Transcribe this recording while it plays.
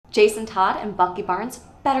Jason Todd and Bucky Barnes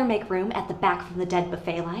better make room at the back from the dead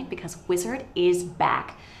buffet line because Wizard is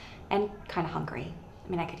back. And kind of hungry. I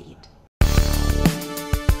mean, I could eat.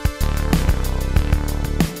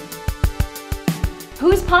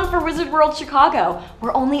 Who's pumped for Wizard World Chicago?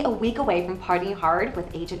 We're only a week away from partying hard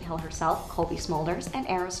with Agent Hill herself, Colby Smulders, and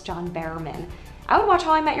heiress John Barrowman. I would watch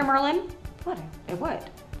How I Met Your Merlin. I would.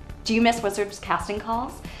 Do you miss Wizard's casting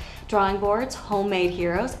calls, drawing boards, homemade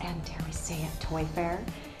heroes, and dare we say it, Toy Fair?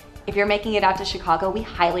 If you're making it out to Chicago, we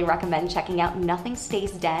highly recommend checking out Nothing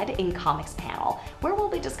Stays Dead in Comics Panel, where we'll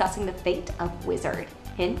be discussing the fate of Wizard.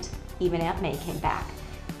 Hint, even Aunt May came back.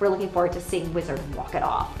 We're looking forward to seeing Wizard walk it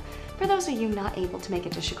off. For those of you not able to make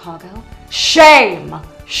it to Chicago, shame!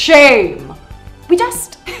 Shame! We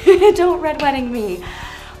just don't red wedding me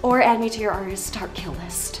or add me to your artist start kill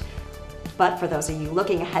list. But for those of you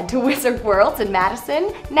looking ahead to Wizard Worlds in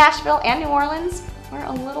Madison, Nashville, and New Orleans, we're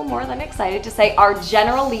a little more than excited to say our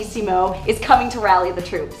Generalissimo is coming to rally the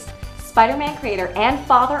troops. Spider-Man creator and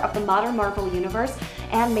father of the modern Marvel Universe,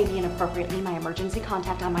 and maybe inappropriately my emergency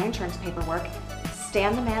contact on my insurance paperwork,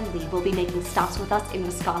 Stan the Man Lee will be making stops with us in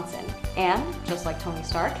Wisconsin. And, just like Tony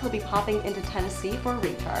Stark, he'll be popping into Tennessee for a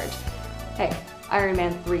recharge. Hey, Iron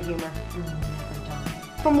Man 3 humor will never die.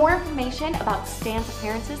 For more information about Stan's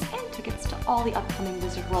appearances and tickets to all the upcoming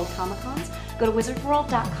Wizard World Comic-Cons, go to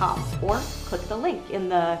wizardworld.com or click the link in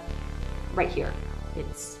the right here. It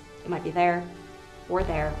might be there or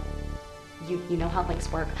there. You know how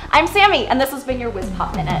links work. I'm Sammy, and this has been your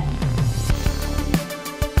WizPop Minute.